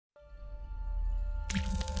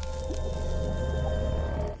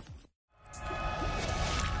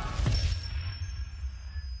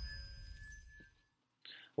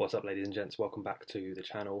What's up, ladies and gents? Welcome back to the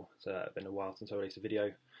channel. It's been a while since I released a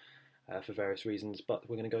video for various reasons, but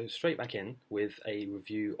we're going to go straight back in with a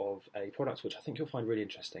review of a product which I think you'll find really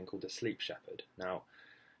interesting called the Sleep Shepherd. Now,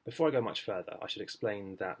 before I go much further, I should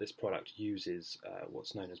explain that this product uses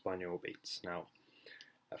what's known as binaural beats. Now,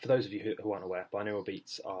 for those of you who aren't aware, binaural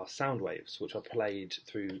beats are sound waves which are played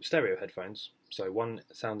through stereo headphones, so one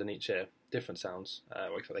sound in each ear, different sounds,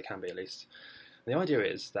 or they can be at least. The idea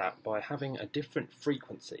is that by having a different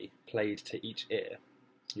frequency played to each ear,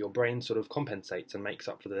 your brain sort of compensates and makes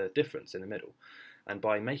up for the difference in the middle. And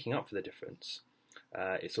by making up for the difference,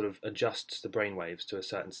 it sort of adjusts the brain waves to a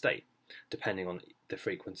certain state, depending on the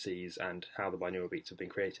frequencies and how the binaural beats have been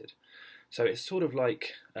created. So it's sort of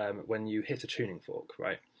like when you hit a tuning fork,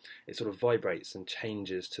 right? It sort of vibrates and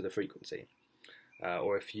changes to the frequency.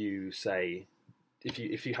 Or if you say,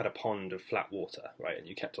 if you had a pond of flat water, right, and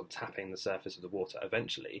you kept on tapping the surface of the water,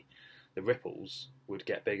 eventually the ripples would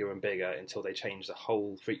get bigger and bigger until they change the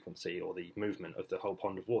whole frequency or the movement of the whole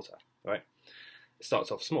pond of water, right? It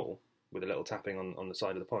starts off small with a little tapping on the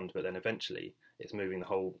side of the pond, but then eventually it's moving the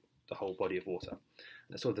whole body of water.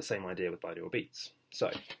 And it's sort of the same idea with binaural beats.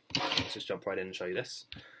 So let's just jump right in and show you this.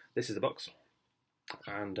 This is the box,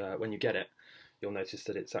 and when you get it, you'll notice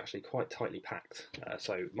that it's actually quite tightly packed.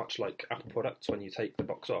 So much like Apple products, when you take the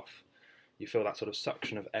box off, you feel that sort of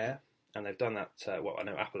suction of air, and they've done that, well, I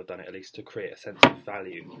know Apple have done it at least, to create a sense of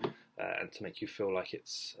value and to make you feel like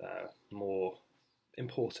it's more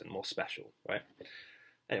important, more special, right?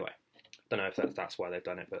 Anyway, don't know if that's why they've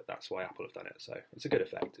done it, but that's why Apple have done it, so it's a good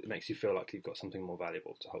effect. It makes you feel like you've got something more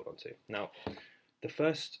valuable to hold on to. Now, the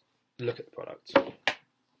first look at the product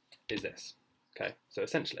is this, okay? So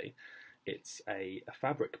essentially, it's a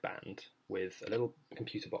fabric band with a little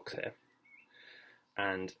computer box here,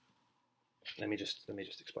 and let me just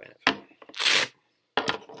explain it.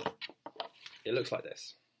 It looks like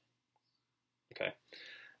this, okay,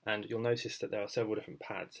 and you'll notice that there are several different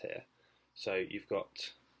pads here. So you've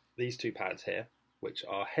got these two pads here, which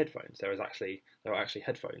are headphones. There are actually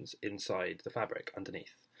headphones inside the fabric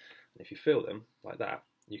underneath, and if you feel them like that,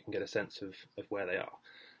 you can get a sense of where they are.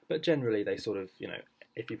 But generally, they sort of, you know,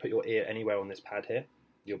 if you put your ear anywhere on this pad here,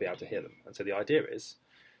 you'll be able to hear them. And so the idea is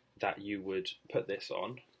that you would put this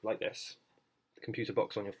on like this, the computer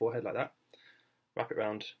box on your forehead like that, wrap it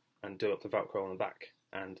round and do up the Velcro on the back,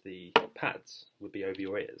 and the pads would be over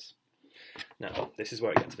your ears. Now, this is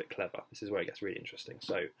where it gets a bit clever. This is where it gets really interesting.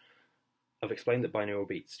 So I've explained that binaural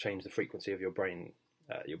beats change the frequency of your brain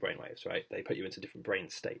waves, right? They put you into different brain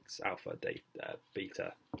states, alpha,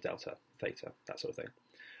 beta, delta, theta, that sort of thing.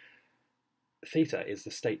 Theta is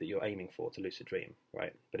the state that you're aiming for to lucid dream,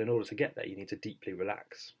 right? But in order to get there, you need to deeply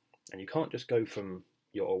relax. And you can't just go from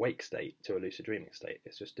your awake state to a lucid dreaming state.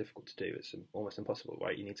 It's just difficult to do. It's almost impossible,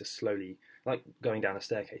 right? You need to slowly, like going down a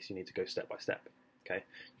staircase, you need to go step by step, okay?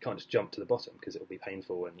 You can't just jump to the bottom because it'll be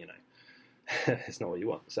painful and, you know, it's not what you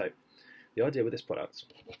want. So the idea with this product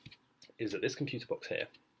is that this computer box here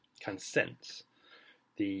can sense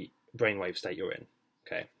the brainwave state you're in,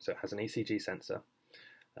 okay? So it has an ECG sensor.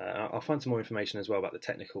 I'll find some more information as well about the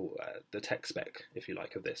tech spec, if you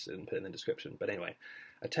like, of this and put it in the description. But anyway,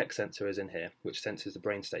 a tech sensor is in here, which senses the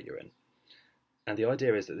brain state you're in. And the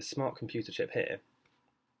idea is that the smart computer chip here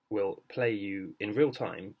will play you, in real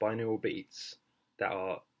time, binaural beats that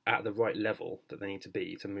are at the right level that they need to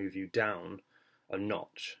be to move you down a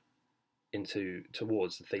notch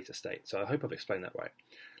towards the theta state. So I hope I've explained that right.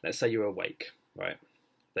 Let's say you're awake, right?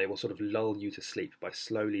 They will sort of lull you to sleep by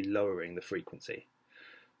slowly lowering the frequency.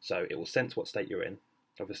 So it will sense what state you're in.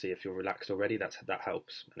 Obviously, if you're relaxed already, that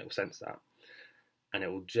helps, and it will sense that. And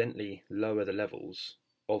it will gently lower the levels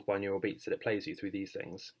of binaural beats that it plays you through these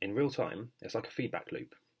things. In real time, it's like a feedback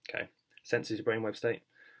loop, okay? Senses your brainwave state,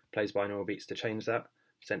 plays binaural beats to change that,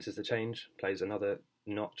 senses the change, plays another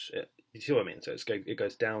notch. You see what I mean? So it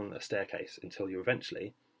goes down a staircase until you're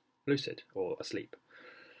eventually lucid or asleep.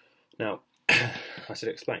 Now, I should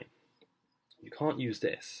explain. You can't use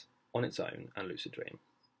this on its own and lucid dream.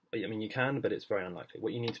 I mean, you can, but it's very unlikely.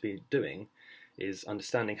 What you need to be doing is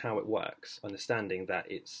understanding how it works, understanding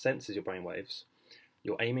that it senses your brainwaves,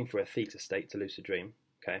 you're aiming for a theta state to lucid dream,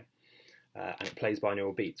 okay, and it plays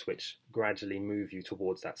binaural beats which gradually move you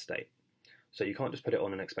towards that state. So you can't just put it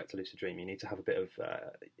on and expect to lucid dream. You need to have a bit of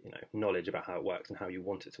knowledge about how it works and how you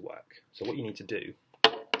want it to work. So what you need to do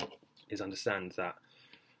is understand that,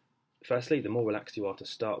 firstly, the more relaxed you are to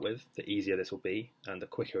start with, the easier this will be and the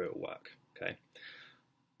quicker it will work, okay?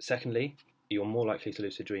 Secondly, you're more likely to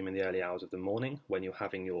lucid dream in the early hours of the morning when you're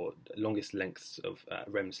having your longest lengths of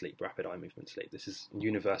REM sleep, rapid eye movement sleep. This is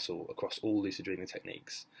universal across all lucid dreaming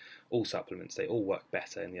techniques. All supplements, they all work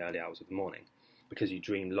better in the early hours of the morning. because you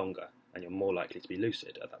dream longer and you're more likely to be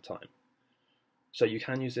lucid at that time. So you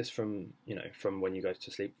can use this from when you go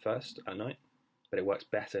to sleep first at night, but it works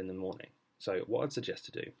better in the morning. So what I'd suggest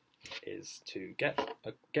to do is to get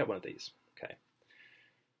one of these. Okay.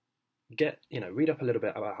 Read up a little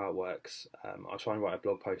bit about how it works. I'll try and write a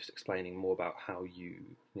blog post explaining more about how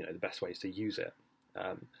the best ways to use it.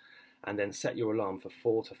 And then set your alarm for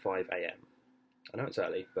 4 to 5 a.m. I know it's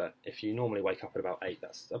early, but if you normally wake up at about 8,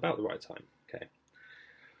 that's about the right time. Okay.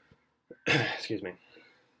 Excuse me.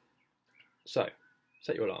 So,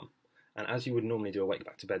 set your alarm, and as you would normally do a wake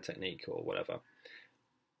back to bed technique or whatever,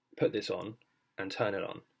 put this on and turn it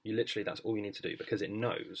on. That's all you need to do, because it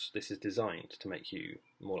knows this is designed to make you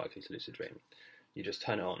more likely to lucid dream. You just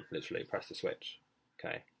turn it on, literally press the switch,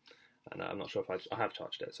 okay? And I'm not sure if I have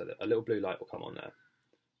charged it, so that a little blue light will come on there,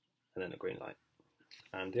 and then a green light.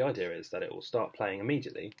 And the idea is that it will start playing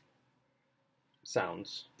immediately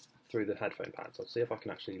sounds through the headphone pads. I'll see if I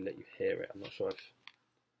can actually let you hear it. I'm not sure if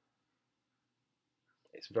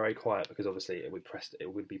it's very quiet, because obviously it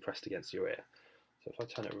would be pressed against your ear. So if I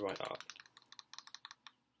turn it right up,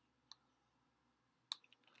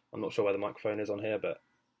 I'm not sure where the microphone is on here, but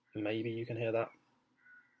maybe you can hear that.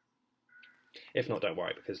 If not, don't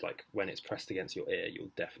worry, because like when it's pressed against your ear,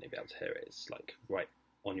 you'll definitely be able to hear it. It's like right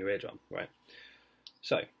on your eardrum, right?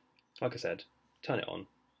 So, like I said, turn it on,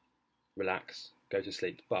 relax, go to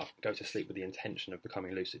sleep, but go to sleep with the intention of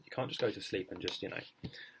becoming lucid. You can't just go to sleep and just,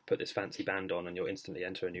 put this fancy band on and you'll instantly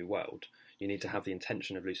enter a new world. You need to have the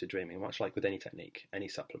intention of lucid dreaming, much like with any technique, any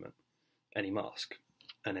supplement, any mask,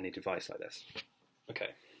 and any device like this. Okay.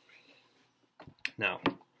 Now,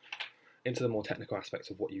 into the more technical aspects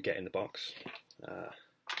of what you get in the box.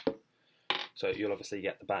 So you'll obviously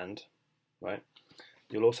get the band, right?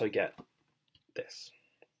 You'll also get this.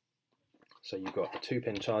 So you've got a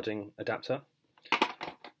 2-pin charging adapter,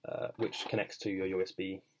 which connects to your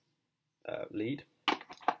USB lead,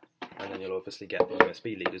 and then you'll obviously get the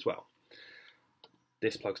USB lead as well.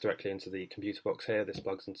 This plugs directly into the computer box here, this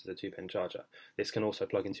plugs into the 2-pin charger. This can also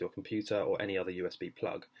plug into your computer or any other USB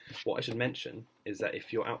plug. What I should mention is that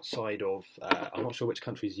if you're outside of, I'm not sure which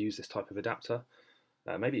countries use this type of adapter,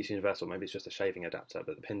 maybe it's universal, maybe it's just a shaving adapter,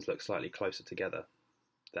 but the pins look slightly closer together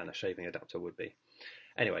than a shaving adapter would be.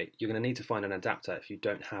 Anyway, you're going to need to find an adapter if you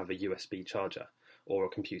don't have a USB charger or a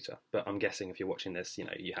computer, but I'm guessing if you're watching this,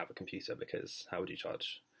 you have a computer, because how would you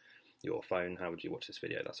charge your phone, how would you watch this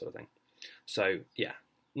video, that sort of thing. So yeah,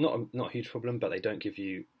 not a huge problem, but they don't give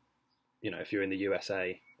you, if you're in the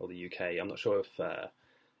USA or the UK, I'm not sure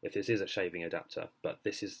if this is a shaving adapter, but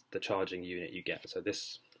this is the charging unit you get. So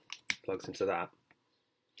this plugs into that,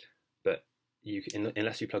 but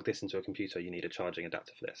unless you plug this into a computer, you need a charging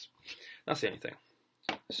adapter for this. That's the only thing.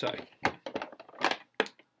 So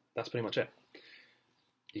that's pretty much it.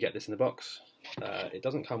 You get this in the box. It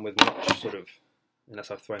doesn't come with much sort of,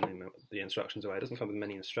 unless I've thrown the instructions away, it doesn't come with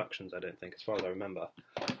many instructions, I don't think, as far as I remember.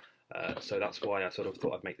 So that's why I sort of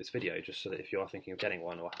thought I'd make this video, just so that if you are thinking of getting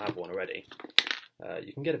one or have one already,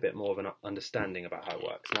 you can get a bit more of an understanding about how it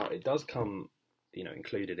works. Now, it does come,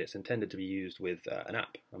 included. It's intended to be used with an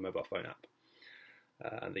app, a mobile phone app.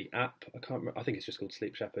 And the app, I think it's just called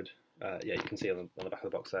Sleep Shepherd. Yeah, you can see on the back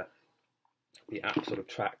of the box there. The app sort of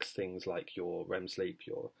tracks things like your REM sleep,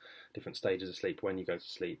 your different stages of sleep, when you go to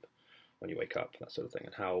sleep, when you wake up, that sort of thing,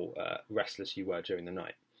 and how restless you were during the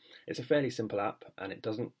night. It's a fairly simple app, and it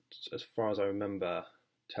doesn't, as far as I remember,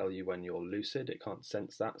 tell you when you're lucid. It can't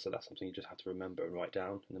sense that, so that's something you just have to remember and write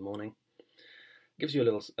down in the morning. It gives you a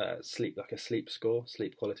little sleep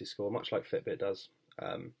quality score, much like Fitbit does,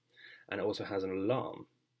 and it also has an alarm,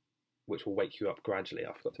 which will wake you up gradually.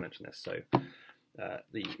 I forgot to mention this. So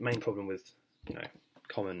the main problem with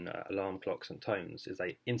common alarm clocks and tones is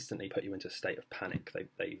they instantly put you into a state of panic.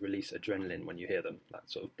 They release adrenaline when you hear them,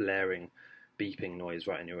 that sort of blaring, beeping noise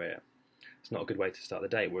right in your ear. It's not a good way to start the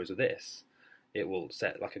day, whereas with this, it will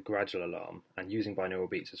set like a gradual alarm, and using binaural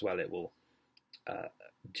beats as well, it will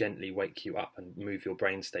gently wake you up and move your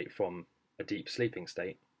brain state from a deep sleeping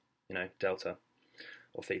state, delta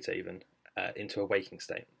or theta even, into a waking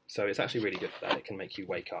state. So it's actually really good for that. It can make you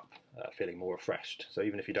wake up feeling more refreshed. So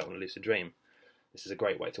even if you don't want to lucid dream, this is a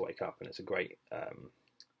great way to wake up, and it's a great,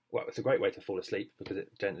 it's a great way to fall asleep because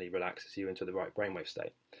it gently relaxes you into the right brainwave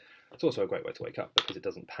state. It's also a great way to wake up because it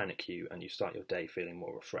doesn't panic you and you start your day feeling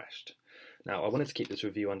more refreshed. Now, I wanted to keep this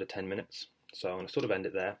review under 10 minutes, so I'm going to sort of end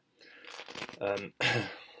it there.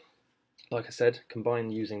 Like I said,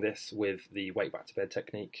 combine using this with the wake back to bed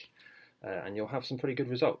technique, and you'll have some pretty good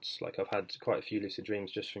results. Like, I've had quite a few lucid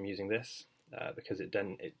dreams just from using this because it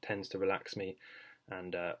tends to relax me.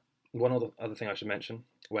 And one other thing I should mention,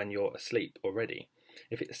 when you're asleep already,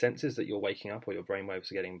 if it senses that you're waking up or your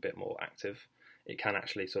brainwaves are getting a bit more active, it can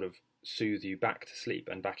actually sort of soothe you back to sleep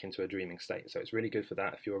and back into a dreaming state. So it's really good for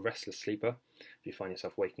that. If you're a restless sleeper, if you find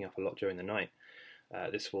yourself waking up a lot during the night,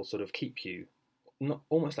 this will sort of keep you, not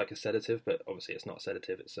almost like a sedative, but obviously it's not a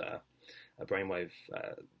sedative, it's a brainwave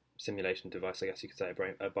simulation device, I guess you could say,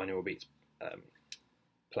 a binaural beats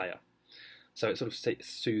player. So it sort of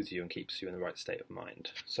soothes you and keeps you in the right state of mind.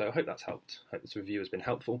 So I hope that's helped. I hope this review has been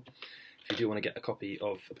helpful. If you do want to get a copy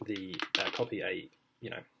of the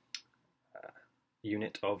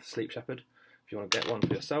unit of Sleep Shepherd, if you want to get one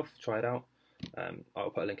for yourself, try it out.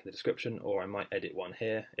 I'll put a link in the description, or I might edit one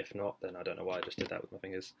here. If not, then I don't know why I just did that with my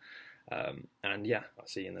fingers. And yeah, I'll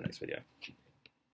see you in the next video.